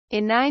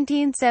In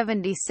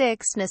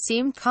 1976,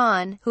 Naseem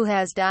Khan, who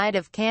has died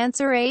of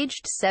cancer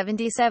aged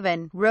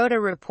 77, wrote a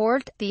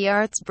report, "The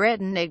Arts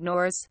Britain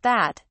Ignores,"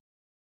 that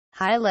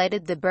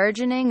highlighted the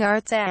burgeoning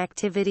arts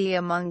activity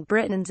among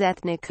Britain's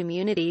ethnic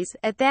communities,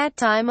 at that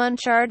time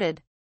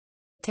uncharted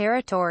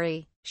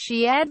territory.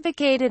 She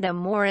advocated a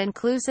more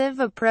inclusive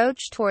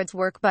approach towards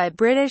work by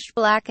British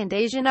Black and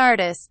Asian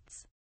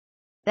artists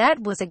that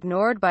was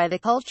ignored by the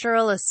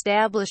cultural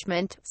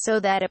establishment,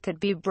 so that it could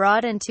be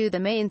brought into the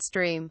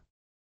mainstream.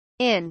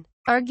 In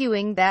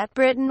arguing that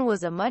Britain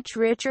was a much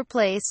richer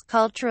place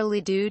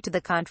culturally due to the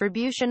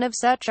contribution of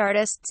such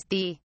artists,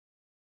 the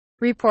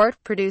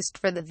report, produced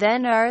for the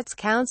then Arts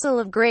Council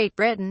of Great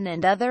Britain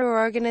and other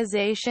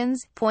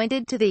organizations,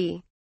 pointed to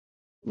the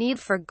need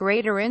for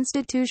greater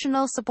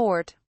institutional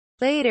support.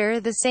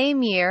 Later the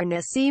same year,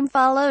 Naseem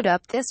followed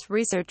up this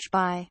research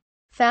by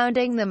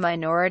founding the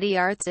Minority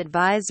Arts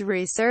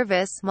Advisory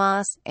Service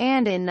 (MAS),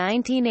 and in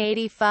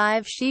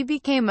 1985 she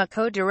became a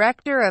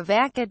co-director of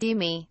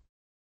Academy,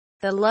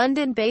 the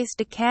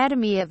London-based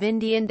Academy of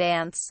Indian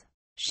Dance.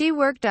 She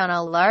worked on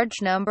a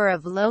large number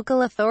of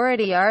local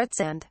authority arts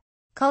and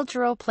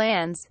cultural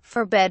plans,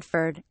 for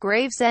Bedford,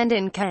 Gravesend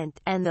in Kent,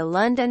 and the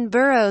London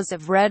boroughs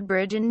of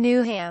Redbridge and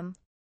Newham,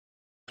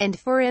 and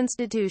for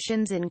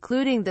institutions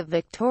including the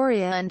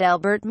Victoria and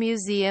Albert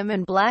Museum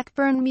and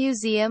Blackburn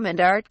Museum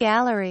and Art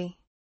Gallery.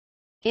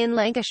 In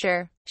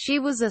Lancashire, she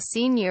was a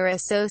senior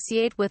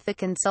associate with the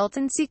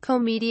consultancy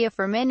Comedia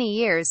for many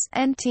years,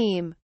 and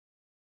team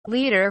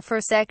leader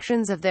for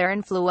sections of their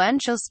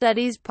influential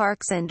studies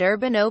Parks and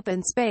Urban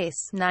Open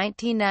Space,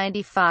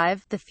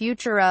 1995, The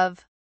Future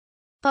of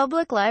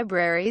Public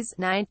Libraries,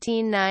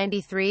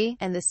 1993,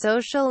 and The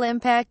Social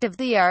Impact of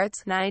the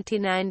Arts,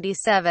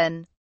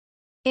 1997.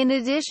 In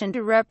addition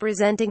to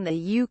representing the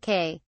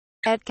UK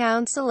at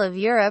Council of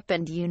Europe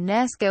and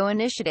UNESCO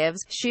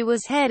initiatives, she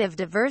was head of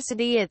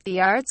diversity at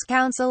the Arts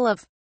Council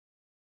of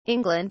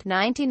England,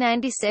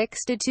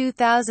 1996 to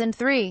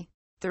 2003.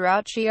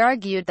 Throughout she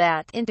argued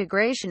that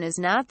integration is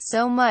not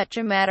so much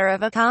a matter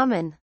of a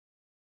common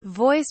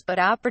voice but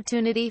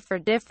opportunity for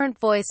different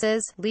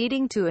voices,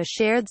 leading to a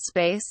shared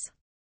space.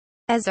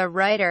 As a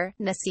writer,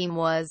 Naseem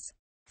was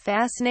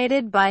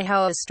fascinated by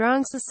how a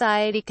strong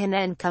society can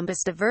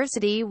encompass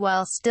diversity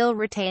while still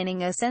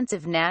retaining a sense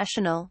of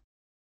national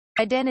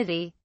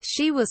identity.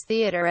 She was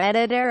theatre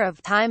editor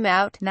of Time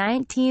Out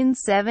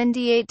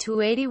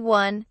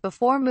 1978-81,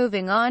 before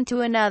moving on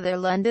to another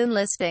London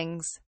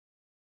listings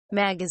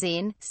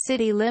magazine,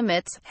 City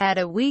Limits, had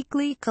a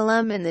weekly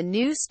column in the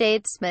New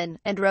Statesman,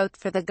 and wrote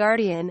for The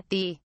Guardian,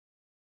 The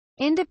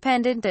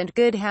Independent and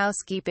Good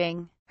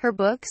Housekeeping. Her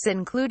books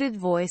included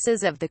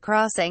Voices of the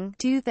Crossing,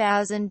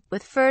 2000,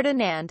 with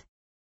Ferdinand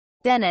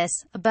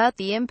Dennis, about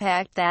the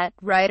impact that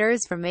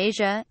writers from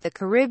Asia, the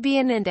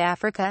Caribbean and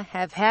Africa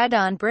have had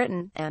on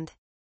Britain, and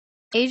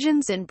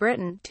Asians in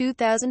Britain,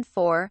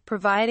 2004,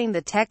 providing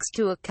the text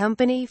to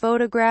accompany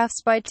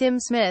photographs by Tim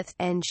Smith,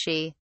 and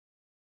she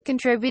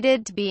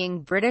contributed to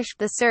Being British,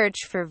 The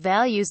Search for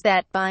Values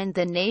That Bind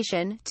the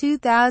Nation,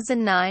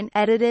 2009,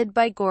 edited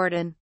by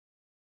Gordon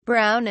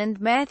Brown and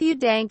Matthew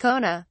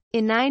Dancona.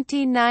 In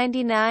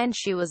 1999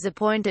 she was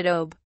appointed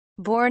OB.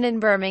 Born in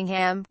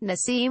Birmingham,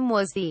 Naseem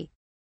was the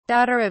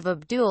daughter of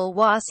Abdul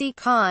Wasi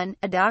Khan,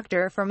 a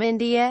doctor from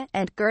India,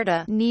 and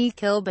Gerda Nee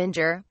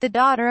Kilbinger, the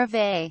daughter of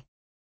a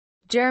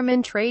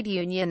German trade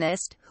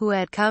unionist, who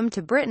had come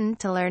to Britain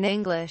to learn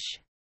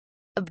English.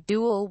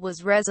 Abdul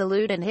was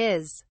resolute in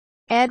his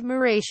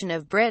admiration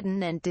of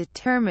Britain and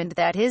determined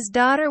that his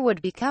daughter would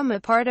become a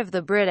part of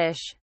the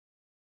British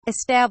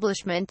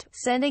establishment,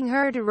 sending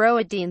her to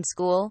Roedean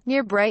School,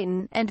 near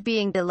Brighton, and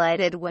being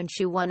delighted when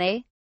she won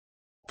a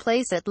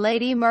place at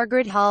Lady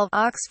Margaret Hall,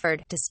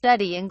 Oxford, to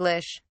study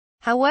English.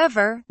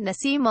 However,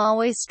 Naseem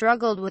always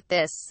struggled with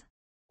this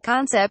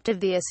concept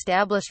of the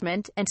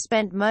establishment, and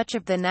spent much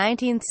of the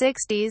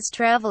 1960s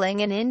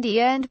traveling in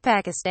India and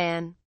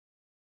Pakistan,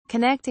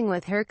 connecting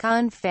with her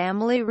Khan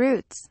family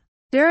roots.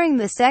 During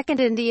the Second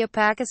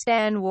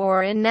India-Pakistan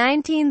War in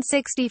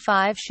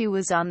 1965 she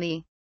was on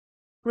the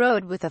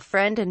road with a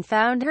friend and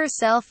found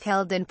herself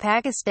held in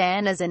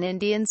Pakistan as an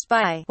Indian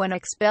spy. When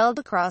expelled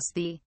across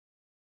the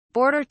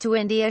border to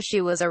India,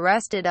 she was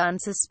arrested on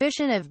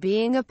suspicion of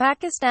being a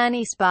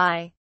Pakistani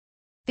spy.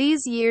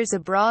 These years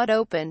abroad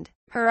opened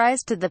her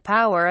eyes to the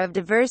power of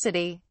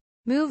diversity.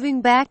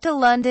 Moving back to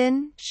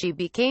London, she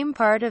became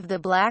part of the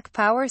Black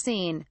Power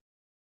scene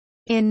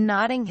in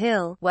Notting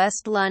Hill,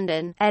 West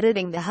London,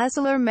 editing The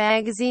Hustler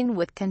magazine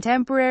with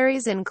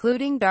contemporaries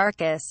including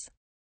Darcus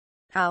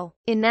Howe.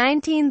 In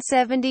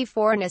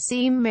 1974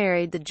 Naseem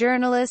married the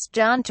journalist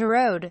John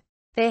Torode.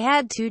 They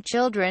had 2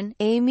 children,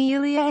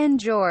 Amelia and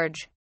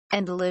George,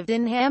 and lived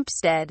in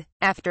Hampstead.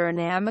 After an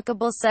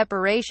amicable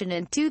separation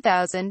in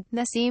 2000,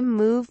 Naseem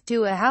moved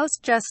to a house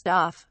just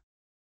off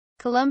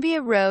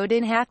Columbia Road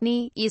in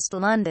Hackney, East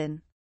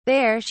London.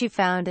 There she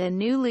found a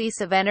new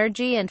lease of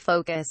energy and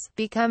focus,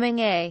 becoming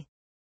a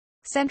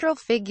central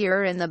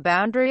figure in the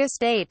Boundary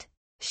estate.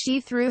 She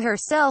threw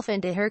herself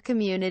into her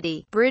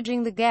community,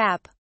 bridging the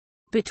gap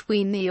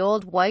between the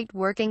old white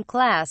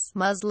working-class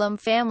Muslim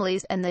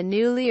families and the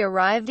newly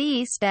arrived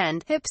East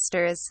End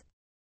hipsters.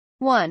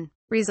 One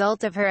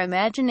result of her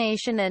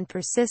imagination and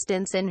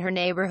persistence in her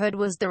neighborhood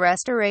was the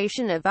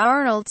restoration of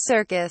Arnold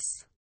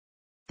Circus,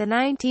 the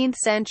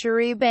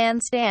 19th-century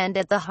bandstand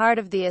at the heart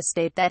of the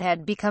estate that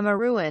had become a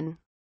ruin.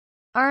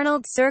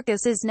 Arnold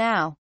Circus is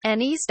now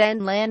an East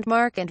End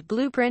landmark and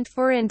blueprint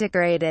for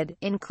integrated,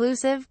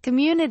 inclusive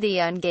community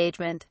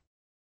engagement.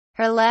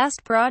 Her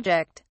last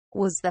project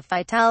was the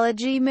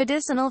phytology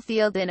medicinal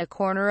field in a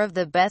corner of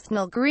the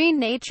Bethnal Green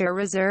Nature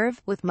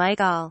Reserve, with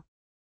Michael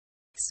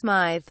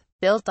Smythe.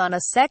 Built on a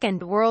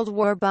Second World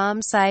War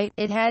bomb site,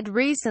 it had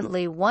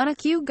recently won a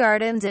Kew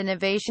Gardens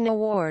Innovation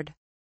Award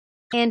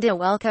and a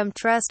Wellcome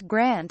Trust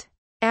grant.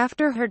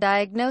 After her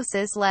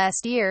diagnosis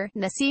last year,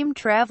 Naseem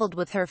traveled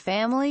with her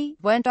family,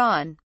 went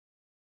on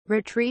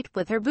retreat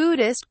with her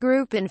Buddhist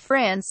group in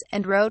France,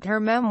 and wrote her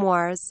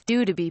memoirs,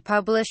 due to be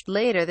published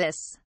later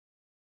this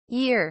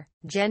year.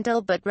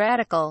 Gentle but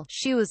radical,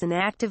 she was an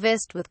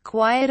activist with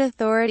quiet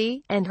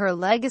authority, and her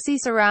legacy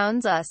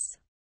surrounds us.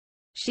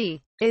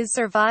 She is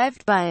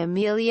survived by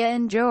Amelia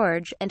and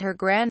George, and her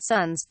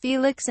grandsons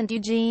Felix and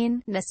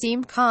Eugene.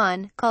 Naseem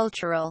Khan,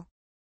 cultural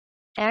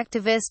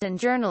activist and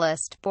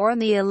journalist, born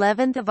the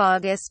 11th of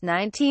August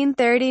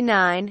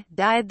 1939,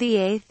 died the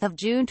 8th of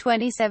June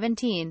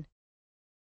 2017.